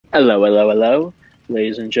Hello, hello, hello,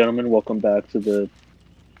 ladies and gentlemen. Welcome back to the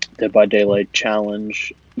Dead by Daylight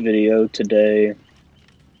challenge video. Today,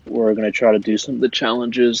 we're going to try to do some of the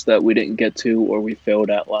challenges that we didn't get to or we failed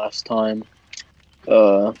at last time.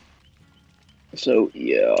 So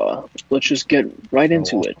yeah, let's just get right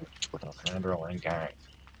into it.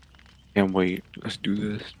 Can't wait. Let's do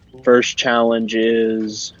this. First challenge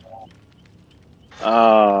is...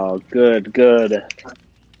 good.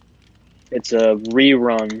 It's a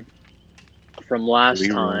rerun from last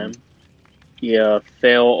time. Yeah,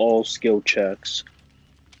 fail all skill checks.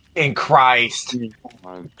 In Christ. Oh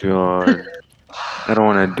my god. I don't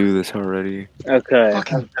want to do this already. Okay.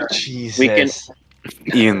 Fucking Jesus. We can...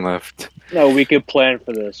 Ian left. No, we can plan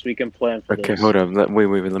for this. We can plan for this. Okay, hold up. Wait.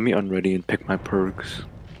 Let me unready and pick my perks.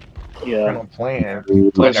 Yeah. I'm playing.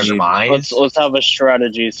 Let's have a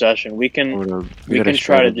strategy session. We can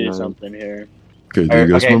try to do something here. Okay, do you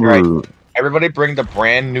guys remember? Right. Everybody bring the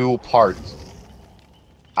brand new parts.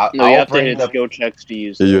 No, you have to hit skill checks to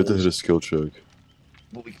use. Yeah, you have to hit a skill check.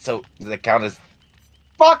 So the count is.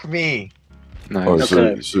 Fuck me. Nice. Alright,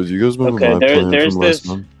 Okay. so do you guys remember my plan from last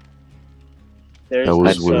time? There's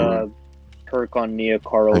this perk on Nia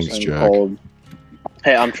Carlson called.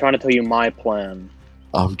 Hey, I'm trying to tell you my plan.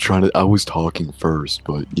 I was talking first,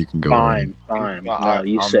 but you can go. Fine. No,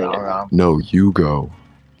 you say it. No, you go.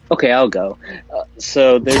 Okay, I'll go.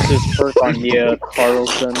 So there's this perk on Nia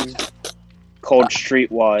Carlson called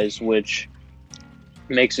Streetwise, which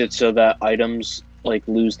makes it so that items like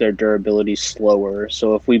lose their durability slower.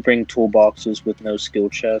 So if we bring toolboxes with no skill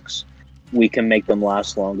checks, we can make them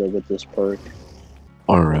last longer with this perk.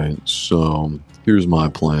 Alright, so here's my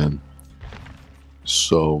plan.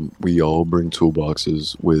 So we all bring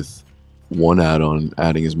toolboxes with one add-on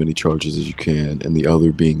adding as many charges as you can, and the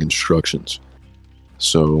other being instructions.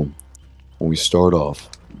 So when we start off,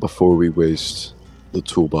 before we waste the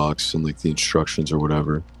toolbox and like the instructions or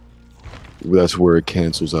whatever, that's where it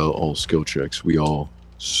cancels out all skill checks. We all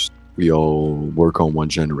work on one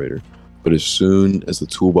generator. But as soon as the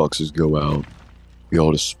toolboxes go out, we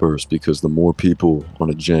all disperse, because the more people on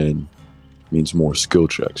a gen means more skill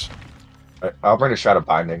checks. I'll bring a shot of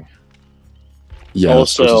binding. Yeah.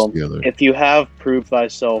 Also, if you have Prove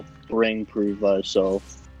Thyself, bring Prove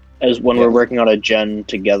Thyself. As when we're working on a gen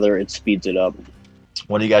together, it speeds it up.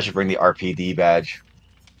 One of you guys should bring the RPD badge.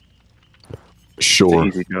 Sure.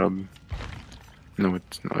 It's an easy job. No,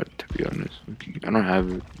 it's not, to be honest. I don't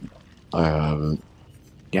have it. I haven't.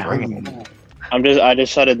 Yeah. I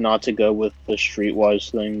decided not to go with the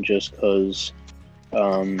Streetwise thing just because.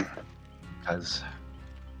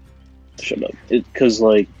 Shut up.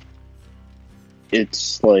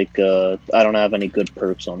 It's like I don't have any good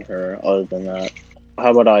perks on her other than that.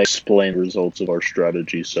 How about I explain the results of our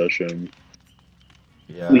strategy session?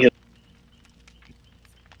 Yeah. We have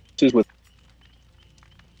with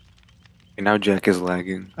Now Jack is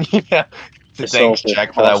lagging. Yeah. Thanks,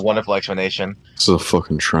 Jack, for that wonderful explanation. It's a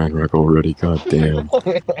fucking train wreck already. God damn.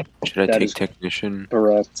 Should I take Technician?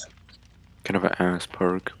 Correct. Kind of an ass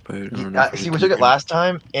perk, but I don't know. See, we took it last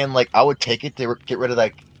time, and like I would take it to get rid of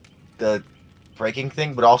like the breaking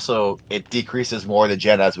thing, but also it decreases more the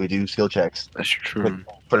gen as we do skill checks. That's true.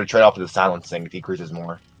 For the trade-off of the silencing, it decreases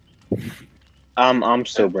more. I'm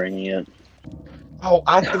still bringing it. Oh,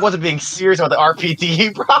 I wasn't being serious about the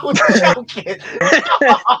RPD, bro. I was joking.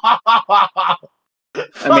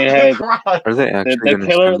 I mean, hey, Are they actually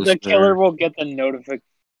the killer will get the notification.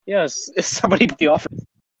 Yes, somebody get the offer.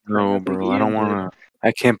 No, bro, I don't wanna.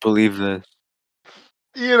 I can't believe this.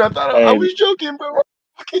 Ian, I thought I was joking, bro.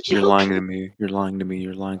 You're lying to me. You're lying to me.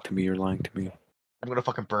 You're lying to me. You're lying to me. I'm gonna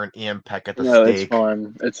fucking burn Ian Peck at the No, stake. it's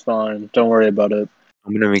fine. It's fine. Don't worry about it.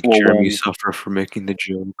 I'm gonna make Jeremy suffer for making the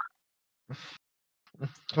joke.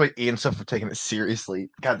 Wait, Ian suffer for taking it seriously.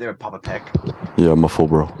 God damn it, Papa Peck. Yeah, I'm a full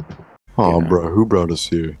bro. Oh, Yeah. bro, who brought us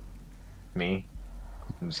here? Me.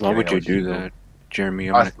 Why would you do that, Jeremy?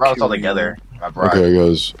 I brought us all together. Okay,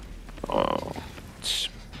 guys. Oh, it's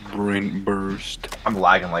brain burst. I'm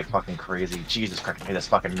lagging like fucking crazy. Jesus Christ, I hate this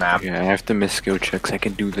fucking map. Yeah, I have to miss skill checks. I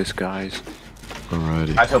can do this, guys.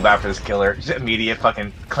 Alrighty. I feel bad for this killer. Just immediate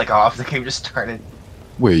fucking click off. The game just started.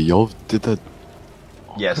 Wait, y'all did that?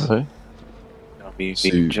 Yes. Okay.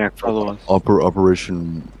 See, Jack, follow us.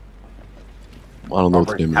 Operation. I don't know what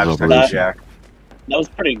the name is. Operation. Jack. That was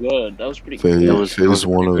pretty good. That was pretty good. Phase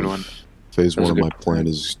one of my plan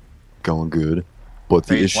is going good, but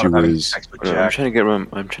the issue is I'm trying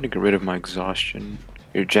to get rid of my exhaustion.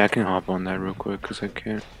 Here, Jack can hop on that real quick because I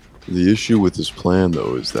can't. The issue with this plan,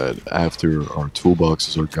 though, is that after our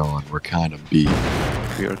toolboxes are gone, we're kind of beat.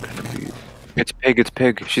 We are kind of beat. It's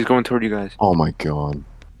Pig. She's going toward you guys. Oh my god.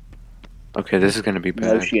 Okay, this is gonna be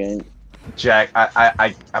No, bad. she ain't. Jack,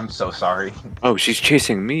 I'm so sorry. Oh, she's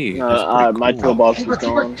chasing me. That's pretty My cool. toolbox is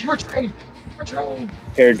gone.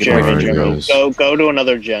 Here, Jeremy, Alright, guys. go to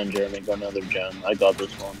another gen, Jeremy. Go to another gen. I got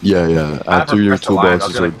this one. Yeah. I After haven't your pressed the line, I was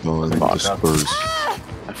toolboxes are gonna done, box up. disperse.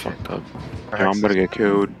 I fucked up. Yo, I'm gonna get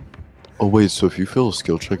killed. Oh wait, so if you fail a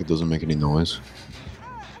skill check, it doesn't make any noise?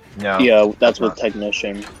 No. Yeah, that's with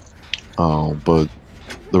technician. Oh, but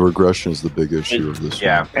the regression is the big issue of this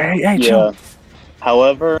Yeah. Hey, Yeah. chill.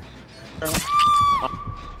 However,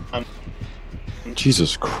 one.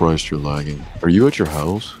 Jesus Christ, you're lagging. Are you at your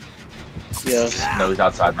house? yes. No, he's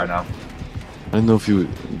outside right now. I don't know if you...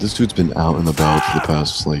 This dude's been out and about for the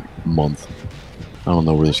past, like, month. I don't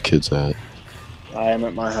know where this kid's at. I am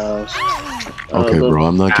at my house. Okay, bro,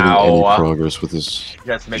 I'm not getting any Ow. progress with this. You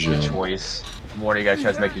guys make your gen. choice. More you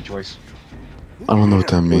guys make your choice. I don't know what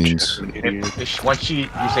that means. Once you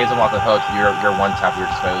save them off the hook, you're one tap, you're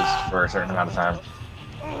exposed for a certain amount of time.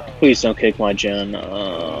 Please don't kick my gen.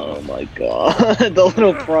 Oh my god. The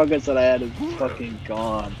little progress that I had is fucking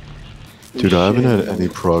gone. Dude, I haven't had Shit. any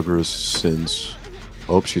progress since...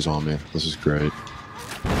 Oh, she's on me. This is great.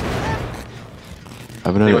 I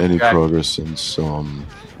haven't had any progress since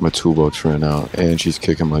my toolbox ran out, and she's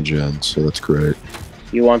kicking my gen, so that's great.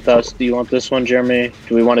 You want this? Do you want this one, Jeremy?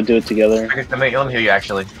 Do we want to do it together? Let me heal you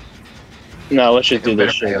actually. No, let's just do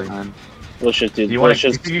this shit. Let's just do. Do you want let's to?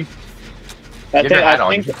 just. You I have think, your hat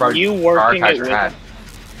on. I You think can you working prioritize it your with, hat.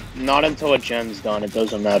 not until a gen's done. It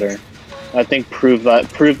doesn't matter. I think prove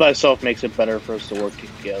thyself makes it better for us to work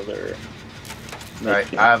together.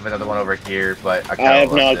 Alright, I have another one over here, but I I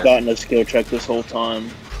have not gotten a skill check this whole time.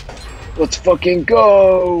 Let's fucking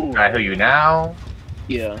go! Can I heal you now?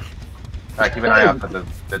 Yeah. Alright, keep an eye out for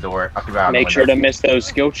the door. I'll keep an eye on Make the sure to window. miss those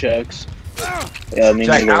skill checks. Yeah, I mean,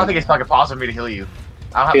 Jack, I don't think it's fucking possible for me to heal you.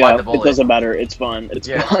 I don't have bite the it bullet. doesn't matter. It's fine. It's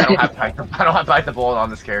Yeah, fine. I don't have bite the bullet on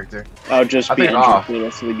this character. I'll just I'll be take it injured off. for the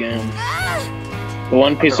rest of the game. The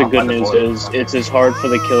one piece I'll of good take news off by the is bullet. it's as hard for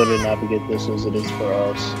the killer to navigate this as it is for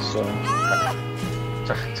us. So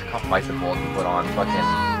Took off bite the bullet and put on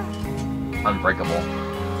fucking unbreakable.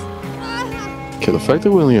 Okay, the fact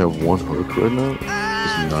that we only have one hook right now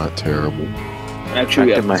is not terrible. actually,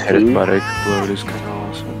 we have my head is two. about to explode is kind of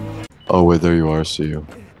awesome. Oh wait, there you are, I see you.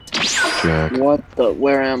 Jack, What the?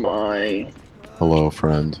 Where am I? hello,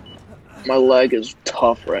 friend. My leg is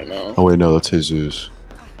tough right now. Oh wait, no, that's Jesus.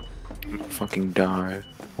 I'm gonna fucking die.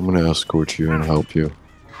 I'm gonna escort you and help you.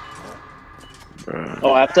 Bruh.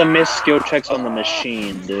 Oh, I have to miss skill checks on the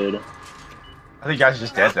machine, dude. I think you guys are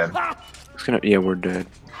just dead then. It's gonna. Yeah, we're dead.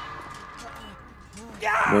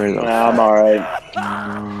 Where the Nah, I'm alright.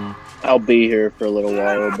 No. I'll be here for a little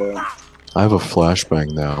while, but I have a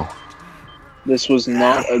flashbang now. this was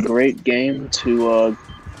not a great game to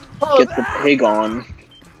get the pig on.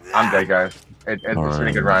 I'm dead, guys. It's been a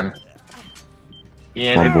Alright. good run.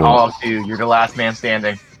 Ian, Oh, it's boy. all up to you. You're the last man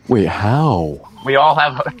standing. Wait, how? We all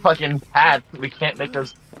have fucking hats. We can't make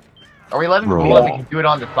those. Are we letting Bro. people if we can do it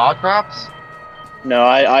on the thought drops? No,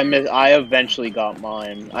 I eventually got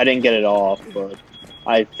mine. I didn't get it off, but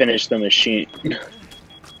I finished the machine.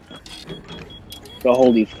 But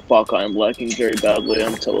holy fuck, I'm lacking very badly.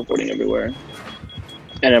 I'm teleporting everywhere.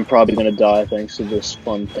 And I'm probably gonna die thanks to this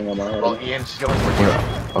fun thing on my head. Well, Ian, she's going for you.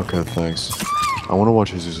 Okay, thanks. I want to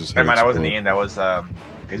watch Jesus' Never mind, that wasn't explode. Ian. That was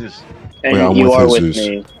Jesus. And Wait, I'm you with are with Jesus.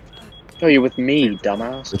 me. Oh, you're with me,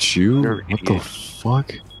 dumbass. It's you? You're an What the idiot.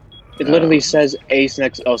 fuck? It literally says ace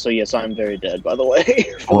next. Oh, so yes, I'm very dead, by the way.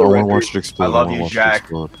 Oh, For I the want to record. watch it explode. I love wanna you, watch it Jack.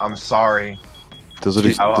 explode. I'm sorry. Does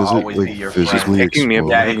it, I'll does it always be like, your friend. physically Picking me up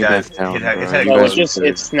explode? Yeah, bringing it me does. back down, It has- bro. it has- No, it it's just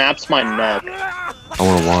it snaps my neck. I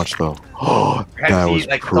want to watch though. Oh, Your head that see- was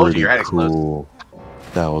like I told you, pretty your head explodes. cool.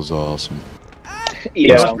 That was awesome.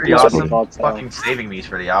 Yeah, That was pretty that's awesome. what I thought. Fucking saving me is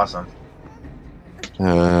pretty awesome.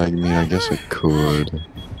 I mean, I guess I could.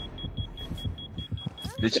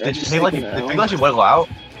 Did Did I you just think like take did an you L? let you wiggle out,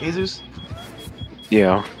 Jesus?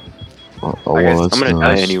 Yeah. Oh, I guess well, I'm that's gonna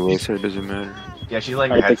die nice. anyway, so it doesn't matter. Yeah, she's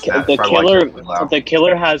letting your Alright, head snap. the Probably why killer, she wiggled out. the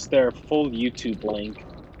killer has their full YouTube link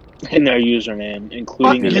in their username,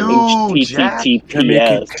 including Fuck an you, Jack. Can I make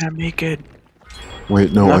it? HTTPS. Can I make it?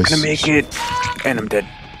 Wait, no, I'm I not gonna make it. And I'm dead.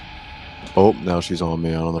 Oh, now she's on me.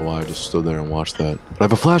 I don't know why I just stood there and watched that. But I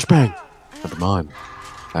have a flashbang. Never mind.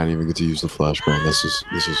 I didn't even get to use the flashbang. This is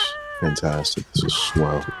fantastic. This is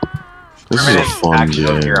swell. This is a Permanent fun action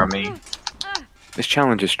game. here on me. This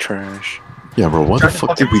challenge is trash. Yeah, bro. Why the Try to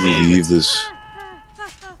fuck did we fucking leave this?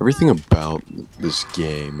 Everything about this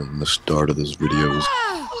game and the start of this video was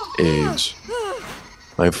AIDS.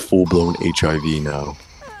 I have full-blown HIV now.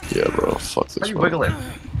 Yeah, bro. Fuck Why are this you one. wiggling?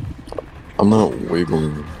 I'm not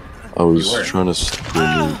wiggling. I was You were. trying to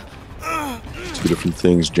scream. Two different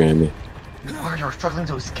things, Jamie. You're struggling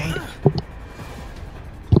to escape.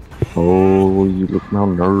 Oh, you look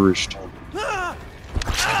malnourished.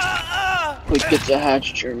 Quick, get the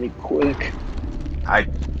hatch, Jeremy, quick. I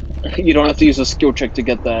You don't have to use a skill check to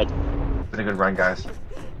get that. been a good run, guys.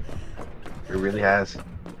 It really has.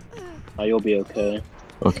 Oh, you'll be okay.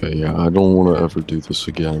 Okay, yeah, I don't want to ever do this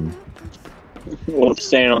again. Well,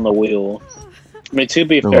 staying on the wheel. I mean, to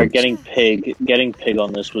be No, fair, it's- getting pig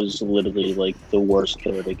on this was literally like the worst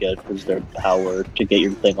killer to get because their power to get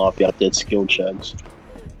your thing off, you have to hit skill checks.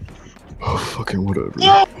 Oh, fucking whatever.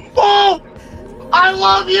 Oh! I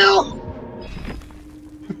love you!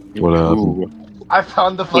 What happened? I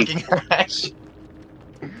found the fucking hatch.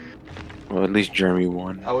 Well, at least Jeremy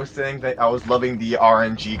won. I was saying that I was loving the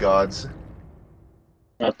RNG gods.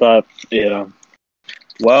 I thought, yeah.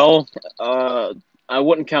 Well, I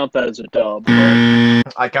wouldn't count that as a dub.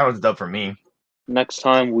 But I counted the dub for me. next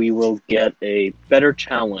time we will get a better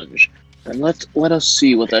challenge, and let us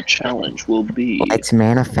see what that challenge will be. Let's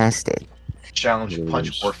manifest it. Challenge Yes.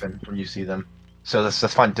 punch orphan when you see them. So let's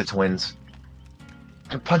find the twins.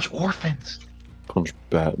 And punch orphans. Punch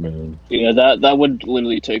Batman. Yeah, that would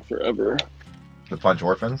literally take forever. The punch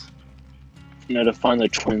orphans? To find the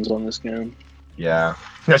twins on this game. Yeah.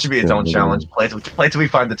 That should be its own Yeah. challenge. Play till we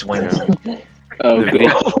find the twins. Oh, The good.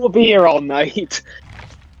 video- We'll be here all night.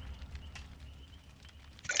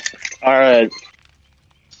 Alright.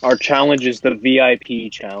 Our challenge is the VIP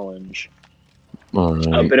challenge. A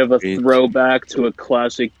Alright. bit of a Great. throwback to a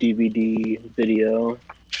classic DVD video.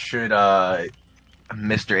 Should Mr.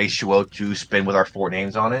 H2O2 spin with our 4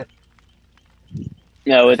 names on it?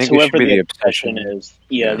 No, I it's think it should whoever be the the obsession obsession. is.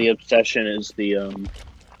 Yeah, Yeah. the obsession is the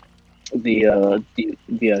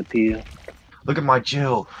VIP. Look at my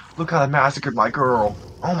Jill. Look how they massacred my girl.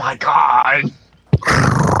 Oh my god.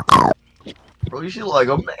 Bro, you should like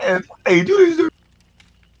a man. Hey, do this.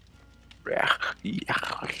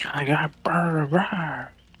 I got burger.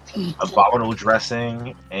 Abominable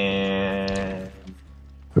dressing and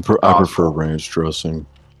I prefer ranch dressing.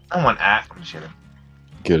 I want at. Shit.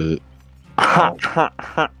 Get it? I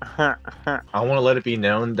want to let it be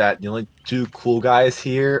known that the only 2 cool guys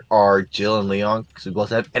here are Jill and Leon, because we both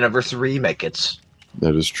have anniversary medkits.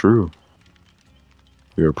 That is true.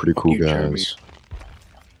 We are pretty cool you, Jeremy. guys.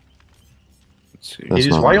 Let's see. That's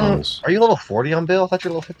Jesus, not why you nice. are you level 40 on Bill? I thought you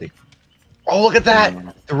were level 50. Oh, look at that!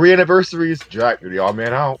 3 anniversaries. Jack, you're the odd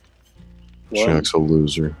man out. What? Jack's a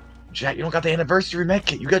loser. Jack, you don't got the anniversary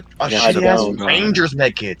medkit. You got a Yeah, I shitty ass don't. Rangers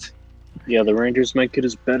medkit. Yeah, the Rangers make it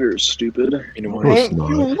as better, stupid. You know Of what? course Hey, not.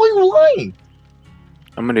 why are you lying?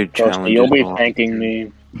 I'm gonna Trust challenge. me, you'll be all. thanking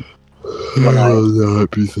me. I'd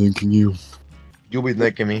be thanking you. You'll be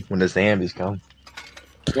thanking me when the zombies come.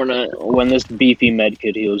 When this beefy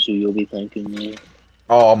medkit heals you, you'll be thanking me.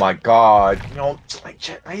 Oh my god. You know, like,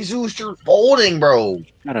 Jesus, you're folding, bro.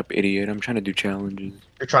 Shut up, idiot. I'm trying to do challenges.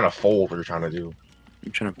 You're trying to fold what you're trying to do.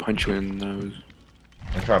 I'm trying to punch you in the nose.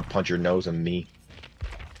 I'm trying to punch your nose in me.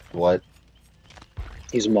 What?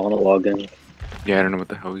 He's monologuing. Yeah, I don't know what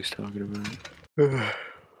the hell he's talking about.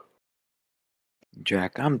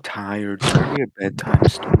 Jack, I'm tired. Give me a bedtime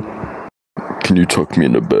story. Can you tuck me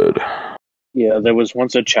into bed? Yeah, there was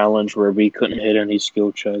once a challenge where we couldn't hit any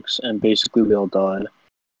skill checks, and basically we all died.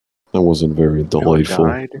 That wasn't very You delightful.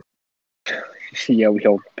 died? Yeah, we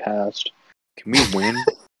all passed. Can we win?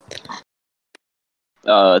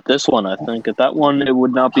 This one, I think. At that one, it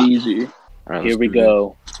would not be easy. Alright, Here let's we do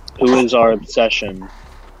go. Who is our obsession?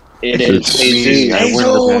 It is It's this. Me, Jesus. I win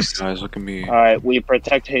the bet, Jesus! guys. Look at me. Alright, we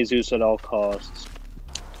protect Jesus at all costs.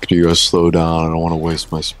 Could you guys slow down? I don't want to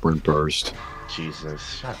waste my sprint burst. Jesus,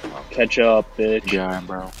 shut up. Catch up, bitch. Yeah,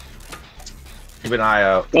 bro. Keep an eye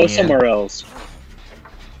out. Go Ian. somewhere else.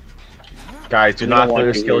 Guys, do We not don't do want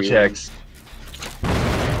your to skill hear you. checks.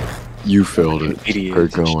 You failed it. Idiot. We're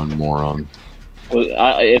going, moron. Well,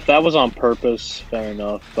 if that was on purpose, fair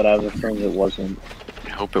enough, but I have a feeling it wasn't. I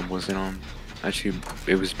hope it wasn't on. Actually,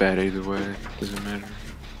 it was bad either way. Doesn't matter.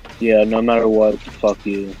 Yeah, no matter what, fuck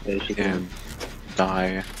you, basically. Yeah.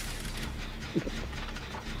 Die.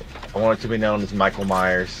 I want it to be known as Michael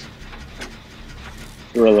Myers.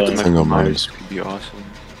 Really. think Michael I'm Myers right. could be awesome.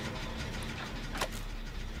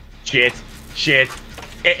 Shit.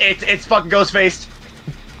 It's fucking Ghostface.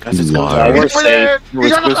 Guys, it's Liar. We're He's over there. No,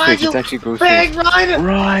 He's it's right behind Ghostface. you. It's actually Bang, Ghostface.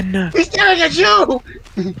 run! Run! He's staring at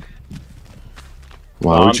you.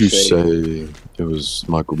 Why I'm would you safe. say it was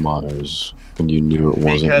Michael Myers when you knew it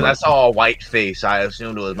wasn't? Because I Michael? saw a white face. I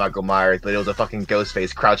assumed it was Michael Myers, but it was a fucking ghost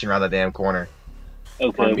face crouching around the damn corner.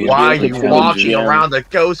 Okay, Why Why are we you have to walking GM. around the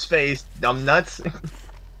ghost face, numbnuts?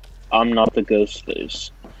 I'm not the ghost face.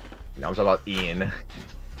 No, I'm talking about Ian.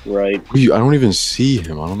 Right. I don't even see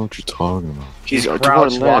him. I don't know what you're talking about. He's to our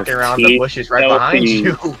Crouch left. walking around the bushes right behind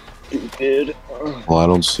you. Stupid. Well, I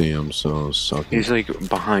don't see him, so suck it. He's like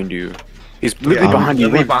behind you. He's literally Yeah, behind you.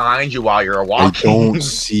 literally Look. behind you while you're I walking. don't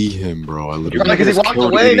see him, bro. I You're literally. like, 'cause he Just walked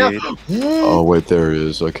killed away now. idiot. Oh wait, there he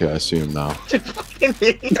is. Okay, I see him now.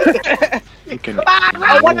 You can-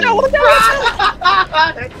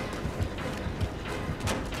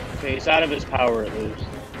 Okay, he's out of his power at least.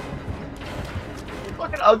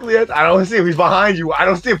 Fucking ugly ass. I don't see him. He's behind you. I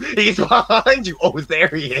don't see him. He's behind you. Oh, there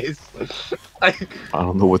he is. Like, I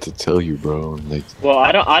don't know what to tell you, bro. Like, Well,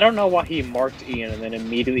 I don't know why he marked Ian and then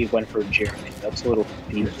immediately went for Jeremy. That's a little it's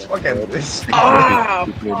confusing. fucking this. Ah,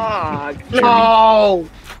 Jeremy. fuck! No.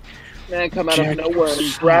 Man, come out Jack, of nowhere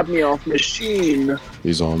and grab me off machine.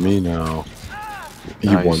 he's on me now. He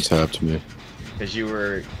Nice. one-tapped me. Because you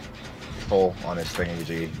were full on his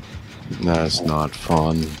thingy. That's not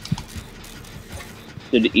fun.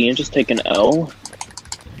 Did Ian just take an L?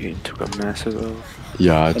 You took a massive L.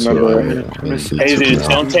 Yeah, it's Remember- alright. Hey, dude,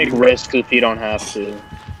 don't take risks if you don't have to.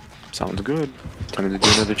 Sounds good. Time to do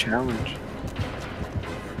another challenge.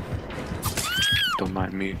 Don't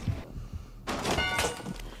mind me.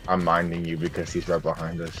 I'm minding you because he's right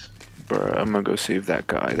behind us. Bruh, I'm gonna go save that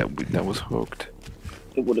guy that was hooked.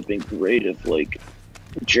 It would have been great if, like,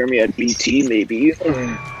 Jeremy had BT, maybe.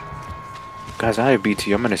 Guys, I have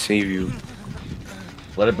BT. I'm gonna save you.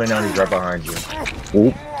 Let it be known he's right behind you.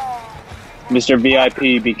 Oh, Mr.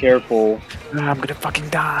 VIP, be careful. I'm gonna fucking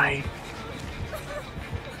die.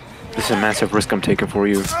 This is a massive risk I'm taking for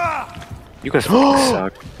you. You guys fucking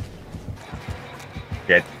suck.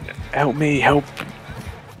 Get. Help me, help.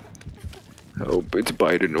 Help, it's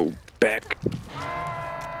Biden Overbeck.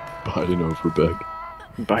 Biden Overbeck.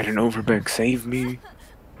 Biden Overbeck, save me.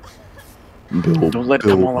 Bill, Don't let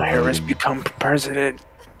Bill Kamala Harris Biden. become president.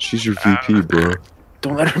 She's your VP, bro.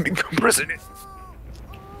 Don't let her become president.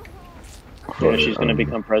 Yeah, she's gonna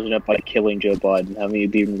become president by killing Joe Biden. Haven't you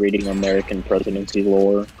been reading American presidency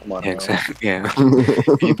lore? Come on. Yeah, now. exactly. Yeah.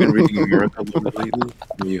 You've been reading America lately?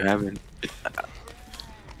 No, you haven't.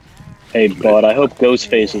 Hey, bud, I hope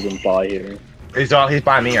Ghostface isn't by here. He's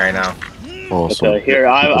by me right now. Awesome. Okay, here,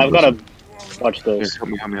 I've gotta watch Here, this. help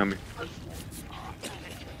me, help me, help me.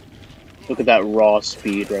 Look at that raw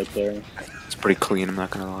speed right there. It's pretty clean, I'm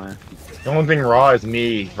not gonna lie. The only thing raw is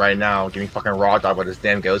me right now, getting fucking raw dog with his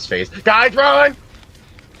damn ghost face. Guys, run!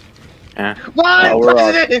 Eh? Run! No, we're up.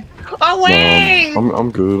 President! Away!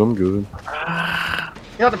 I'm good. I'm good. You're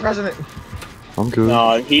not the president. I'm good.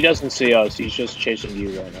 No, he doesn't see us. He's just chasing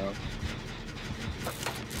you right now.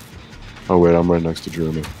 Oh wait, I'm right next to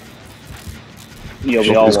Jeremy. Yeah,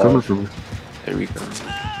 we Oh, all he's coming are. for me. There we go.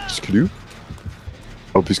 Just kidding.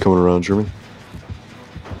 Hope he's coming around, Jeremy.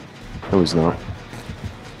 No, he's not.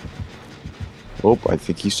 Oh, I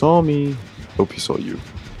think he saw me. Hope he saw you.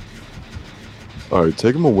 Alright,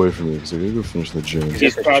 take him away from me, because I gotta go finish the gym.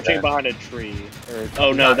 He's crouching behind a tree.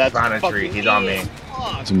 Oh no, that's behind a fucking tree. He's on me. Ian.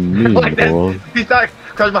 Fuck. It's me, Like that. bro. He's not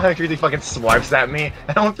crouching behind a tree. He fucking swipes at me.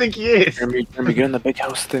 I don't think he is. Jeremy, get in the big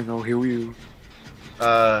house thing, I'll heal you.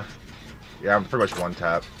 Yeah, I'm pretty much one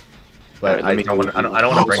tap. But Alright, let I me don't go. want. I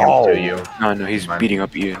don't want to bring him to you. No, he's Fine. beating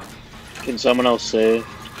up Ian. Can someone else say?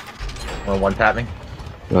 Want to one tap me?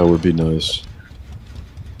 That would be nice.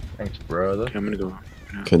 Thanks, brother. Okay, I'm gonna go.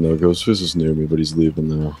 Okay, no, Ghostface is near me, but he's leaving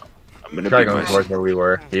now. I'm gonna Try beat going myself. towards where we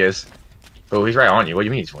were. He is. Oh, he's right on you. What do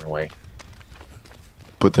you mean he's running away?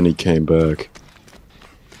 But then he came back.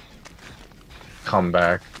 Come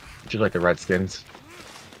back. Just like the Redskins.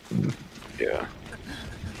 Yeah.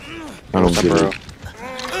 I don't What's up, get bro? it.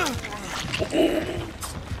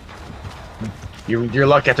 You're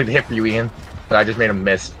lucky I took the hit for you, Ian. But I just made him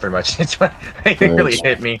miss, pretty much. It's what he didn't really Thanks.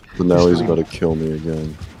 hit me. But now he's about to kill me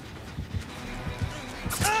again.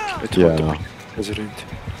 It's Yeah, what no. the president.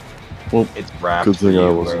 It's wrapped. Good thing for I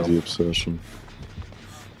you, wasn't bro. the obsession.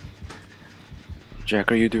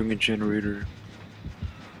 Jack, are you doing a generator?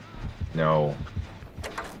 No.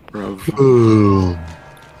 Bro,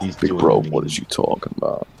 He's Big doing bro, me. what is you talking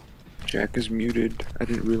about? Jack is muted. I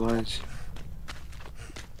didn't realize.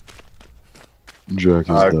 Jack is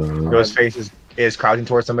down. Ghostface is crouching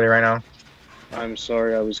towards somebody right now. I'm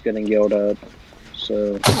sorry, I was getting yelled at.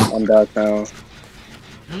 So I'm back now.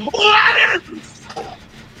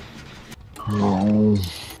 Oh,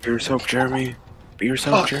 Be yourself, Jeremy. Be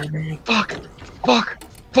yourself, Jeremy. Fuck! Fuck!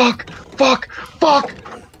 Fuck! Fuck! Fuck!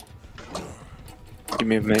 Give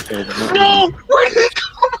me a minute. No! Where did it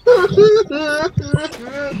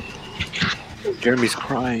come? Jeremy's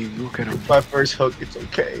crying. Look at him. My first hook, it's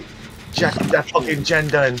okay. Jack, get that fucking gen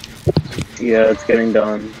done. Yeah, it's getting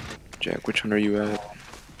done. Jack, which one are you at?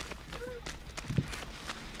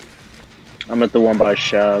 I'm at the one by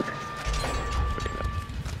Shag.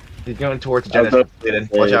 He's going towards the gen.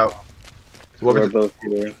 Watch out. We're both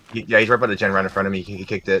here. Yeah, he's right by the gen right in front of me. He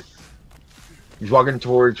kicked it. He's walking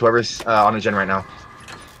towards whoever's on the gen right now.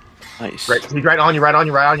 Nice. Right, he's right on you. You're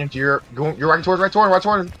right towards.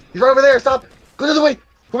 He's right over there. Stop. Go the other way.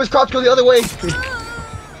 Whoever's crouched, go the other way.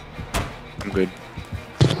 I'm good.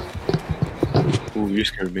 Ooh, you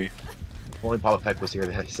scared me. Only Papa Peck was here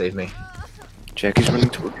to save me. Jackie's running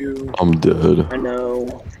toward you. I'm dead. I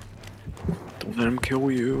know. Don't let him kill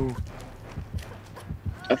you.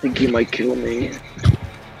 I think he might kill me.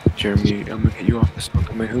 Jeremy, I'm gonna get you off the smoke.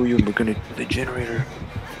 I'm gonna heal you and we're gonna do the generator.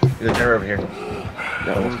 There's a generator over here.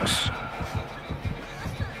 That works.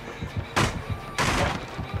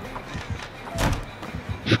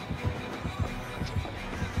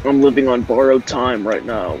 I'm living on borrowed time right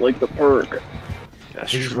now, like the perk.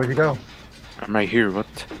 That's Jesus, true. where'd you go? I'm right here. What?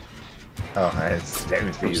 Oh, it's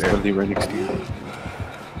damn for I'm you there. literally right next to you.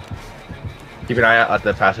 Keep an eye out at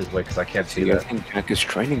the passageway because I can't see I that. think Jack is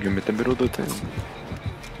training him at the middle of the thing.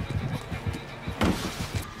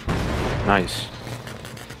 Nice.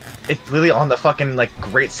 It's literally on the fucking like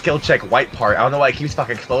great skill check white part. I don't know why it keeps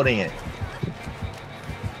fucking floating it.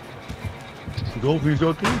 Go, please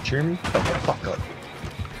go, Jeremy. Okay, fuck up.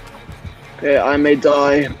 Okay, I may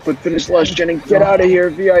die, but finish last gen and get out of here,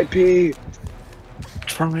 VIP.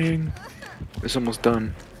 Trying. It's almost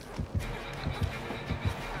done.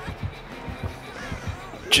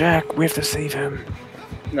 Jack, we have to save him.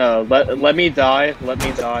 No, let me die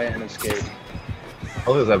and escape.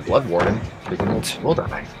 Oh, there's that blood warden. We'll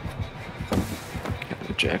die.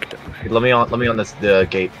 Jack. Let me on this the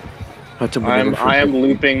gate. I am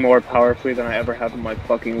looping more powerfully than I ever have in my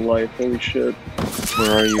fucking life. Holy shit.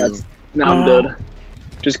 Where are you? Now I'm dead.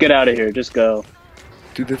 Just get out of here. Just go.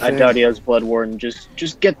 Do the I thing. doubt he has blood warden. Just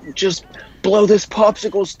blow this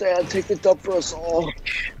popsicle stand. Take the dub for us all.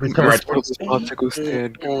 Come right Let's towards this popsicle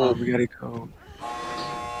stand. Come on, we gotta go.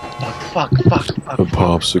 Fuck. The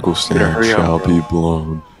popsicle stand hurry up, shall bro. be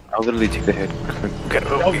blown. I'll literally take the head.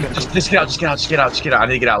 Just get out. I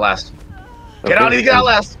need to get out last. Get out, I need to get out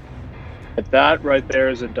last. That right there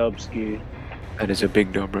is a dub ski. That is a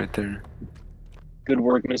big dub right there. Good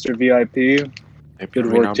work, Mr. VIP.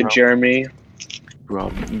 Good work to Jeremy.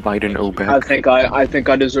 Rob Biden Obek. I think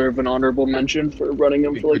I deserve an honorable mention for running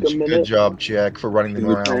him for like a minute. Good job, Jack, for running them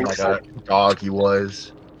around like a dog he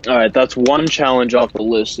was. Alright, that's one challenge off the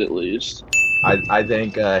list at least. I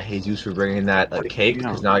thank Jesus for bringing that cake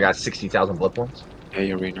because now I got 60,000 blood points. Yeah,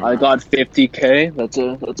 you're right now. I got 50k.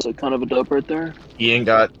 That's a kind of a dub right there. Ian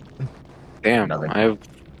got. Damn, Nothing.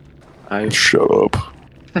 I've Shut up.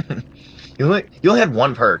 You only had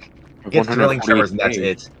one perk. He had thrilling tremors and that's 148K.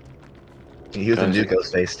 it. He was in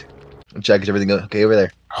Zuko's faced. Jack, is everything okay over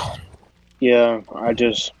there? Yeah,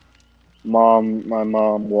 my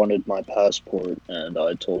mom wanted my passport, and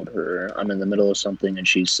I told her I'm in the middle of something, and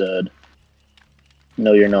she said,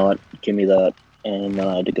 "No, you're not. Give me that." And then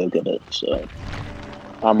I had to go get it. So,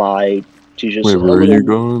 she just Wait, where are you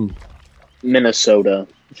going? Minnesota,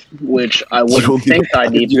 which I wouldn't think I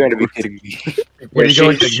need. You gotta be kidding me. Were you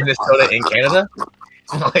going to Minnesota in Canada?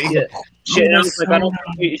 Yeah. I was like,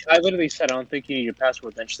 I literally said, I don't think you need your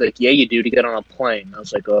passport. Then she's like, yeah, you do to get on a plane. I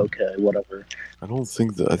was like, okay, whatever. I don't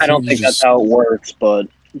think that. I don't think that's how it works, but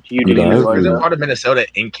you do. There's a part of Minnesota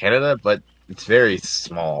in Canada, but it's very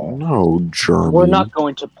small. No, Germany. We're not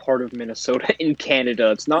going to part of Minnesota in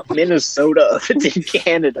Canada. It's not Minnesota. It's in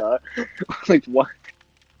Canada. Like, what?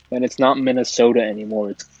 And it's not Minnesota anymore.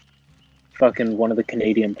 It's fucking one of the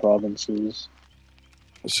Canadian provinces.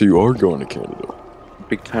 So you are going to Canada?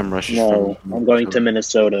 Big time rush. No, I'm going to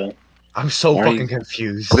Minnesota. I'm so fucking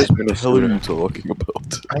confused. What is What the hell are you Minnesota? talking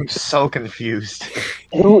about? I'm so confused.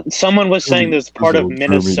 Someone was saying there's part of Jeremy,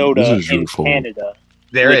 Minnesota this is your in fault. Canada.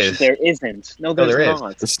 There which is. There isn't. No, there's there is.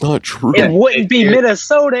 not. That's not true. It wouldn't be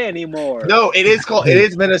Minnesota anymore. No, it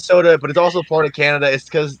is Minnesota, but it's also part of Canada. It's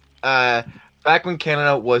because back when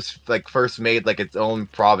Canada was first made its own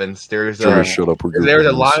province, there's Jeremy, shut up. there's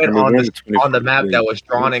a line on the map that was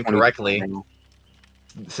drawn incorrectly.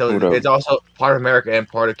 So it's also part of America and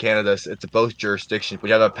part of Canada. So it's both jurisdictions, but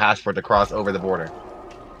you have a passport to cross over the border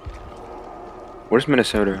Where's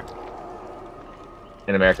Minnesota?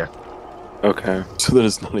 in America. Okay. So that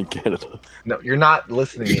it's not in Canada. No, you're not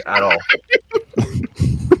listening at all.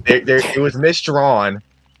 It was misdrawn,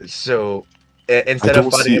 so instead I of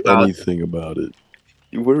don't fighting see about anything about it.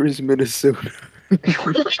 Where is Minnesota?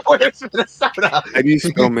 where's Minnesota? How do you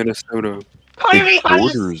spell Minnesota? What do you mean? It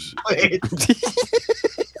borders.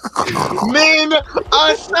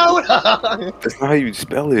 Minnesota. That's not how you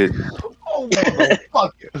spell it. Oh,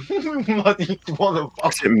 motherfucker. Motherfucker.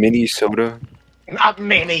 Is it mini soda? Not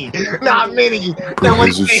mini. Not mini. Bro,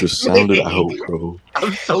 this just sounded out, bro.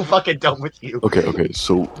 I'm so fucking done with you. Okay,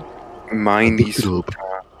 so I Mini looked it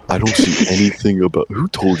up. I don't see anything about. Who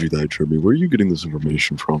told you that, Jeremy? Where are you getting this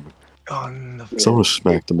information from? Someone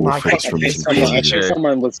smacked them all face from his teacher.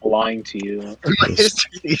 Someone was lying to you. My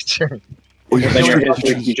history teacher. Then your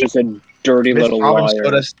history teacher's a dirty Miss little Robbins liar.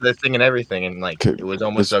 showed us the thing and everything, and like it was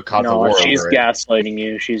almost a cause of No, war. she's over it. gaslighting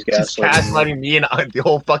you. She's She's gaslighting gaslighting me and the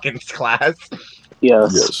whole fucking class. you.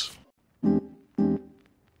 Yes. Yes.